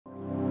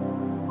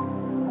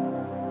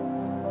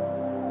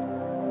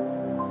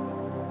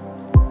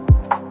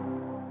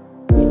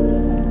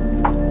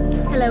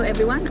Hello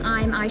everyone,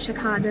 I'm Aaysha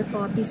Cader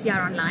for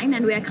PCR Online,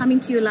 and we are coming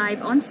to you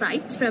live on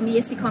site from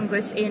ESC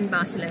Congress in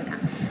Barcelona.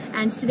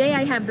 And today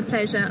I have the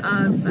pleasure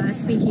of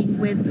speaking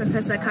with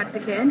Professor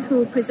Karthikeyan,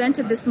 who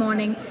presented this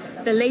morning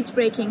the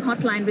late-breaking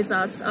hotline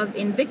results of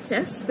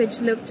INVICTUS,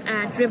 which looked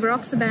at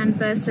Rivaroxaban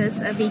versus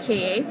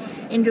VKA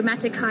in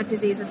rheumatic heart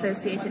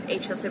disease-associated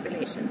atrial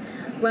fibrillation.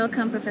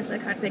 Welcome, Professor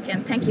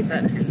Karthikeyan. Thank you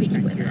for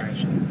speaking with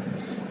us.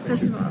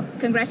 First of all,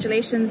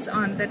 congratulations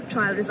on the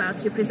trial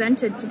results you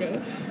presented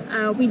today.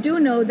 We do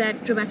know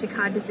that rheumatic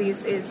heart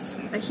disease is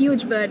a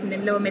huge burden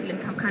in lower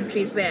middle-income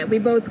countries where we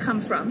both come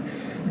from.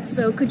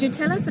 So could you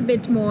tell us a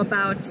bit more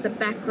about the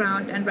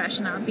background and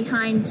rationale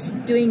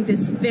behind doing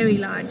this very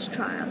large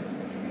trial?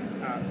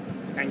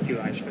 Thank you,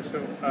 Aaysha.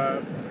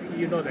 So,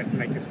 you know that,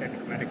 like you said,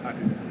 rheumatic heart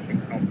disease is a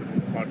big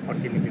problem. About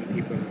 40 million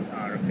people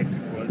are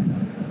affected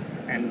worldwide.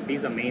 And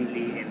these are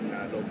mainly in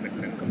low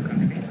middle-income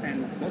countries.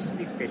 And most of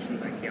these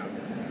patients are young.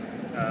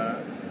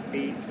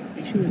 The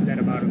issue is that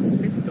about a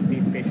fifth of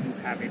these patients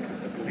have atrial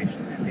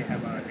fibrillation and they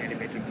have an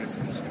elevated risk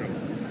of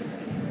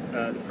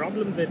stroke. The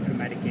problem with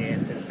rheumatic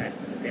AF is that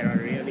there are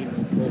really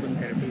no proven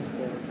therapies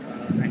for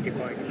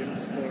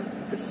anticoagulants for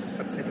this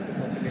subset of the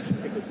population,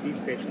 because these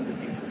patients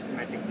have been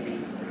systematically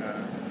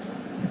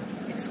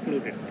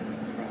excluded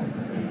from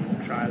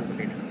the trials of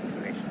atrial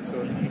fibrillation.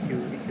 So if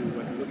you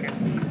were to look at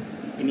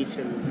the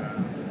initial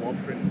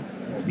warfarin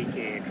or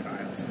VKA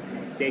trials,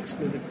 they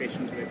excluded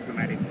patients with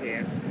rheumatic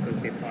AF because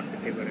they thought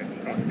that they were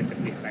at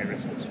prohibitively high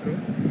risk of stroke.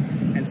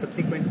 And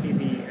subsequently,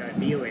 the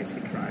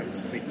DOAC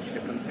trials, which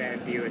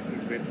compared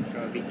DOACs with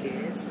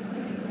VKAs,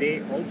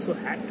 they also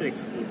had to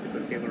exclude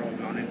because they were all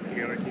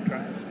non-inferiority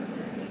trials.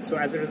 So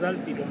as a result,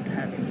 we don't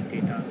have any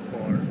data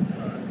for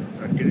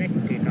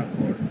direct data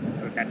for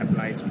that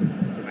applies to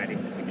rheumatic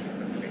atrial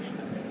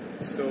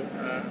fibrillation. So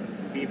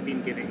we've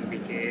been giving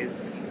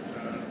VKAs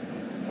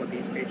for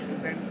these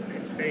patients, and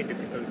it's very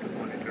difficult to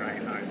monitor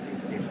INR in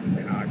these patients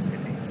in our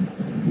settings.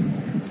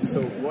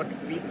 So what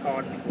we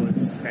thought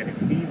was that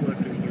if we were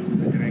to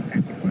use a direct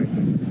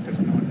anticoagulant which does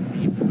not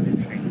need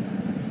monitoring,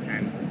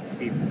 and if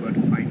we were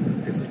to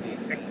find this to be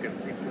effective,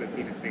 it would have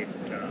been a great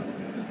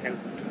help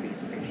to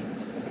these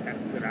patients. So that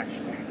was the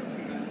rationale of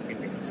the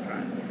INVICTUS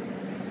trial.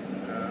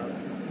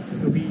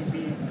 So we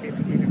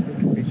basically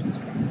recruited patients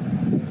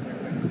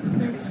from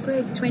That's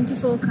great.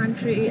 24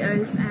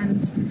 countries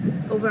and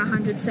over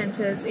 100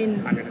 centers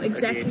in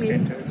exactly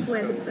centers.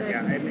 Where so, the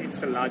yeah, and it's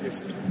the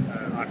largest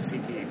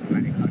RCT in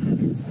rheumatic heart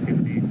disease still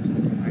date.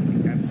 I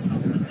think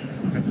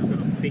that's a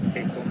big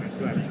take home as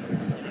well,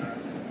 because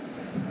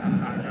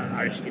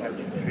our RHD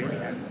doesn't really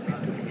have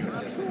too many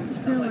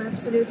universities. No,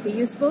 absolutely.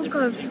 You spoke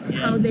of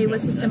how they were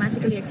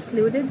systematically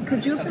excluded.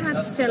 Could you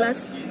perhaps tell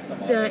us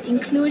the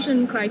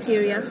inclusion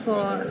criteria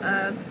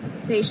for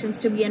patients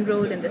to be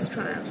enrolled in this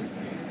trial?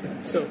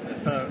 So,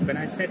 when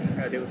I said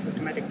they were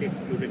systematically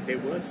excluded, they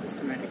were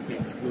systematically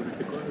excluded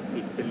because of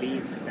the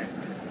belief that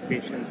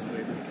patients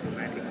with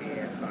rheumatic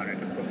AF are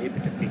at a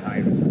prohibitively high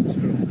risk of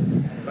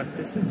stroke. But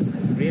this is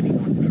really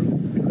not true,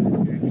 because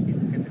if you actually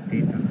look at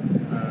the data,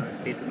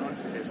 they do not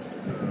suggest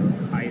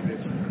high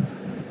risk,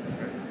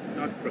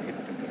 not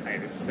prohibitively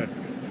high risk,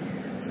 certainly.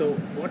 So,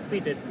 what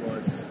we did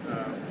was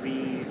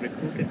we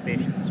recruited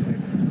patients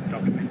with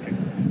documented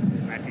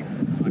rheumatic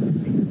heart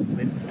disease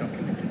with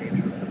documented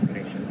atrial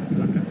fibrillation of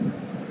London.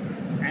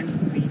 And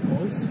we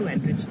also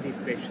enriched these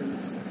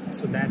patients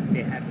so that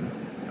they had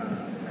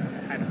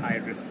high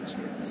risk of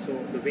stroke. So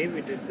the way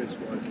we did this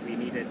was we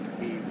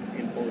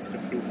imposed a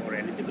few more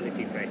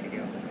eligibility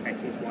criteria,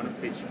 at least one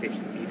of which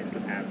patient needed to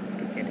have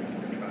to get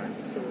into the trial.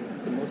 So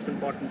the most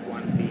important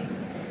one being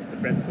the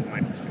presence of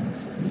mitral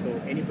stenosis.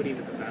 So anybody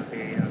with a valve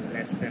area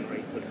less than or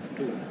equal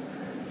to 2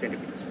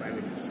 centimeters square,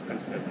 which is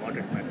considered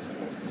moderate mitral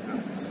stenosis now.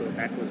 So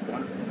that was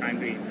one of the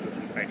primary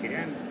inclusion criteria,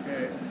 and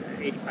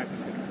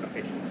 85% of our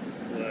patients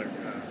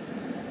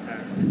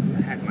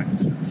had mitral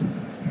stenosis.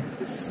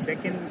 The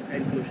second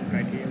inclusion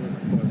criteria was,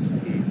 of course,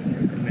 the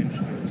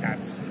conventional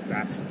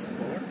CHADS-VASc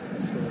score.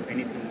 So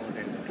anything more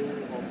than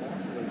 2 or more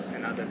was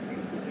another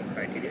inclusion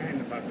criteria,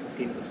 and about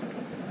 15%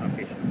 of our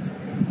patients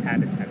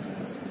had a CHADS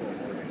score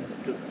more than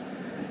 2.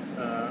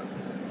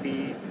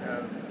 The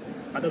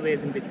other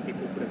ways in which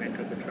people could have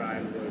entered the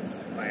trial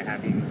was by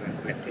having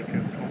a left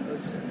atrial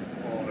thrombus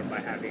or by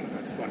having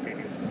a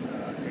spontaneous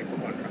echo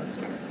contrast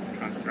or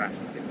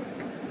transthoracic echo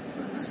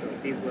contrast. So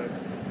these were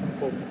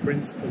 4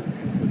 principal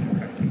inclusion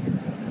criteria.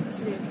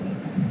 Absolutely.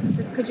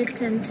 So could you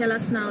tell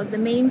us now the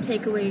main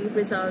takeaway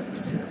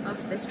result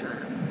of this trial?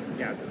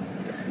 Yeah,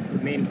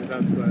 the main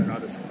results were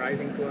rather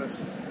surprising to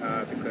us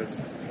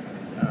because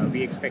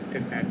we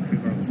expected that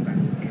Rivaroxaban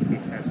would be at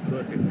least as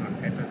good, if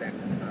not better, than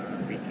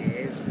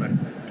VKAs, but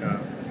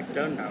it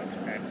turned out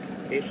that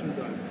patients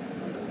on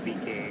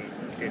VKA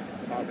did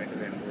far better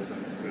than those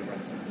on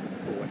Rivaroxaban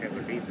for whatever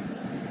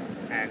reasons.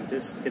 And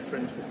this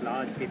difference was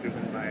largely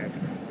driven by a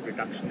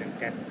reduction in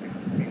death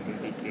in the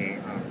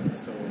VKA arm.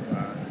 So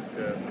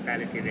the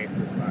mortality rate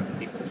was about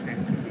 8%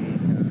 in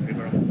the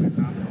Rivaroxaban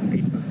arm,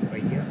 8% per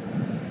year,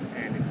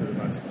 and it was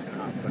about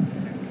 6.5%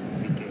 in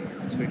the VKA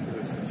arm. So it was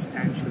a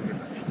substantial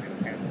reduction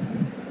in death.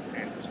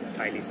 And this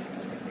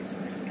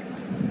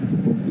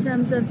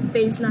terms of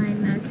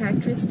baseline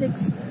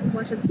characteristics,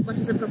 what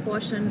is the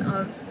proportion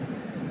of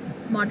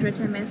moderate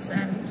MS?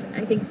 And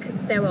I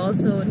think there were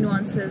also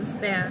nuances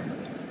there.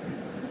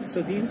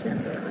 So these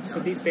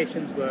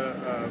patients were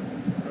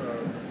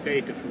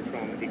very different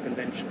from the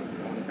conventional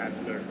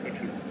non-valvular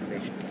atrial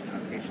fibrillation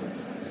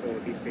patients. So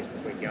these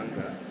patients were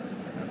younger,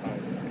 about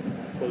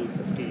full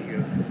 15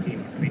 or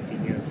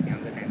 20 years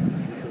younger than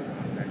the usual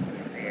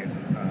non-valvular AF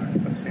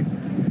subset.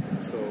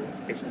 So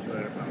patients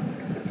were about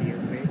 50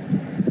 years of age,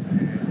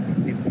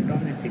 and they were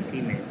predominantly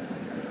female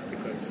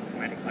because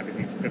rheumatic heart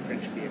disease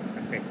preferentially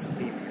affects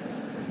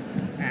females.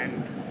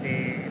 And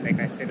they, like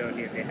I said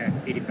earlier, they had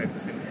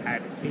 85%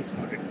 had at least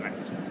moderate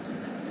rheumatic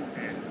stenosis,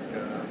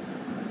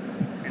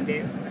 and they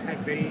had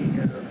very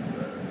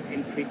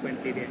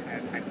infrequently they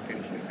had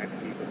hypertension,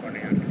 diabetes, or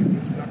coronary artery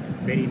disease. Not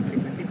very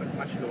infrequently, but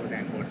much lower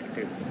than what it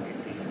is in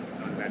the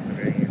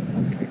non-valvular AF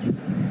population.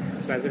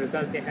 So as a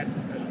result, they had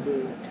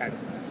low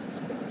CHA2DS2-VASc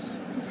scores.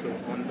 So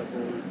on the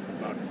whole,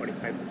 about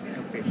 45%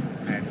 of patients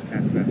had a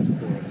CHA2DS2-VASc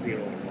score of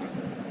 0 or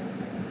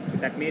 1. So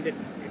that made it,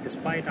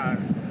 despite our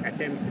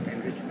attempts at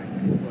enrichment,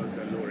 it was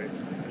a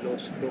low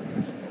stroke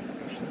risk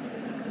population.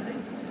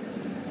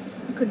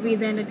 Could we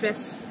then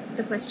address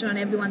the question on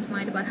everyone's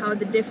mind about how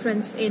the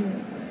difference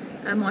in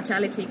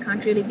mortality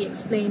can't really be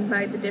explained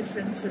by the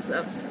differences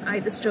of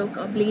either stroke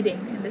or bleeding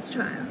in this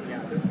trial?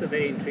 Yeah, this is a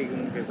very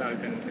intriguing result,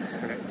 and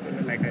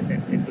like I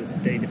said, it was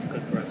very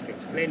difficult for us to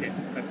explain it,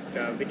 but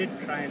we did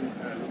try and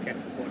look at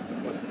what the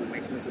possible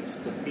mechanisms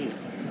could be,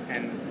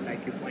 and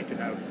like you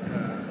pointed out,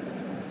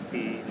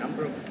 the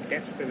number of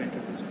deaths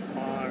prevented was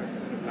far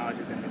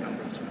larger than the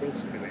number of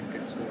strokes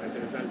prevented. So as a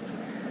result,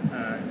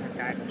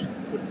 that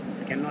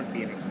cannot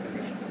be an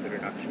explanation for the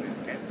reduction in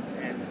death.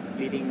 And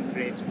bleeding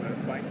rates were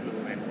quite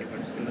low, and they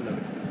were similar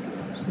between the two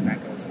arms. So that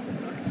also does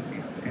not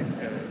explain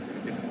the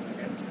difference in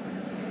deaths.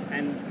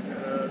 And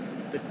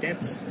the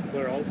deaths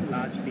were also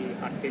largely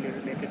heart failure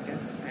related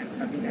deaths and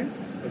sudden deaths.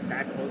 So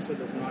that also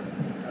does not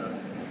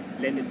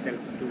lend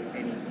itself to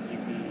any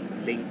easy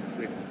link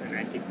with an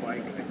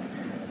anticoagulant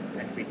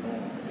that we know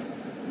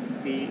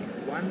of. The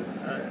one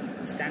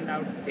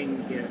standout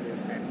thing here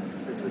is that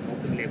this is an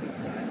open label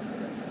trial,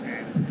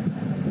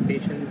 and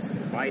patients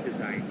by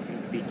design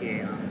in the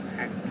VKA arm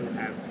had to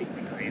have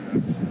frequent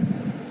INRs,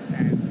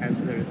 and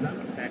as a result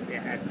of that they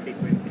had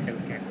frequent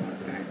healthcare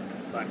contact.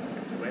 But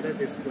whether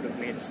this could have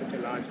made such a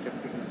large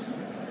difference,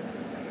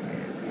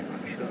 we're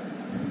not sure.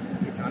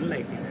 It's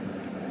unlikely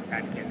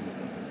that can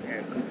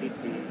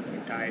completely,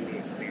 entirely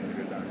explain the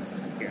results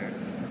here,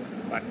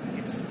 but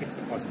it's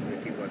a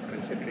possibility worth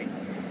considering.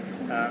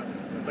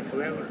 But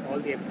however, all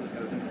the evidence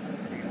doesn't,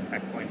 in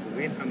fact, points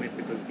away from it,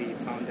 because we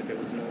found that there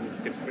was no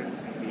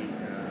difference in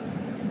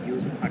the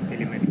use of heart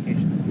failure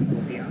medications in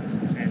both the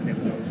arms, and there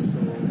was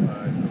also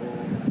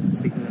no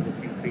signal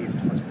of increased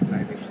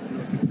hospitalization,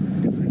 no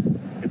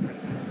significant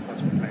difference in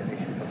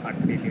hospitalization for heart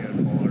failure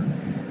or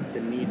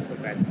the need for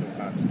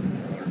valvuloplasty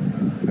or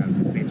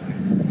valve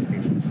replacement in these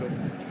patients. So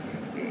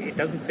it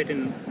doesn't fit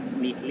in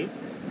neatly,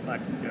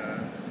 but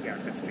yeah,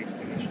 that's an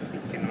explanation we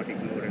cannot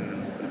ignore in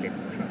an open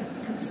label trial.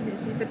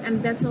 Absolutely,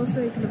 and that's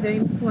also, I think, a very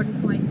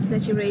important point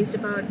that you raised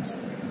about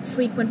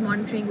frequent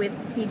monitoring with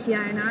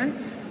PT-INR.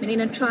 I mean,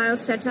 in a trial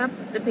setup,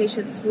 the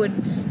patients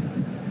would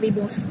be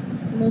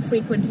more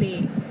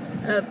frequently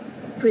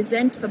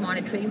present for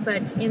monitoring,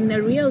 but in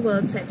the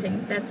real-world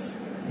setting, that's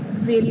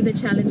really the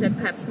challenge, and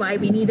perhaps why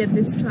we needed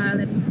this trial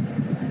and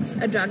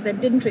a drug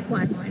that didn't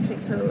require monitoring.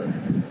 So,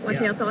 what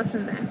are your thoughts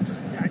on that?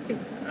 Yeah, I think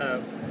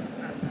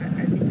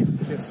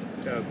it just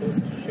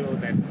goes to show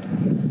that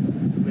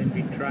when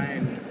we try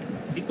and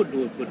we could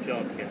do a good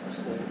job here,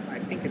 so I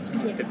think it's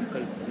not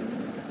difficult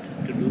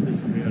to do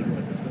this in real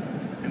world as well.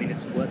 I mean,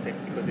 it's worth it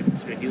because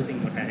it's reducing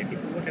mortality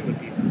for whatever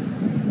reasons.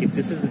 If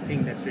this is the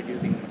thing that's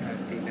reducing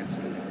mortality, let's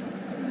do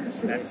it.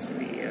 So that's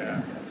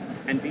the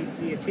and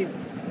we achieved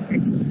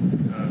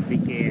excellent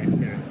VKA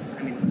adherence.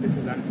 I mean, this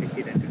is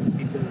unprecedented.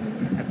 People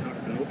have not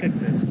noted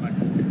this, but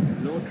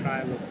no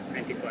trial of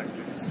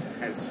anticoagulants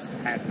has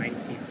had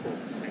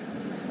 94%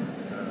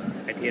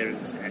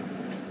 adherence at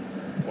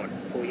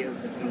 4 years?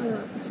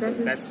 So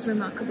that's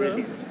remarkable.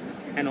 Brilliant.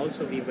 And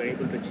also we were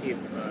able to achieve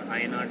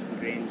INRs in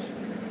range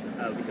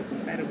which are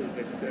comparable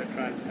with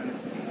trials done in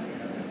the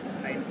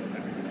high-income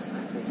countries.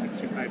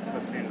 So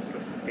 65%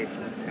 of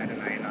patients had an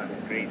INR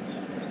in range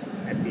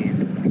at the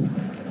end of the trial.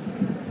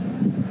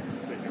 So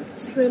that's brilliant.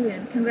 It's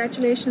brilliant.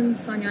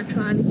 Congratulations on your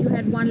trial. If you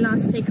had one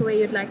last takeaway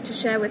you'd like to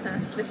share with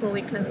us before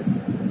we close.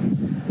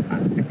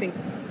 I think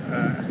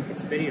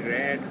it's very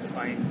rare to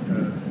find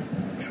a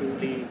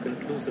truly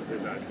conclusive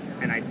result,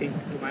 and I think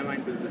to my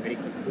mind this is a very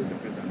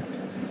conclusive result.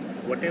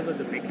 Whatever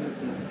the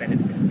mechanism of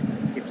benefit,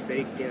 it's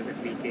very clear that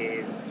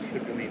VKAs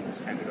should remain the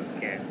standard of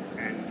care,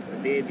 and the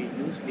way we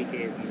used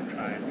VKAs in the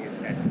trial is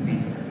that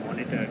we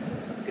monitored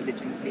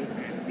diligently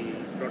and we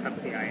brought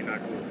up the INR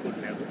to a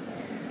good level.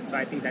 So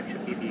I think that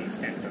should be the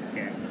standard of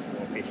care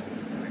for patients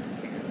with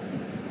rheumatic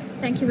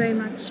AF. Thank you very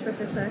much,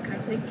 Professor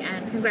Karthik,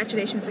 and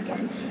congratulations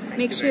again.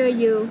 Make sure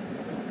you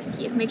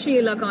Thank you. Make sure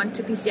you log on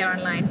to PCR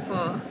Online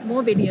for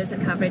more videos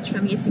and coverage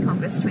from ESC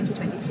Congress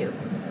 2022.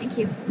 Thank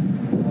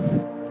you.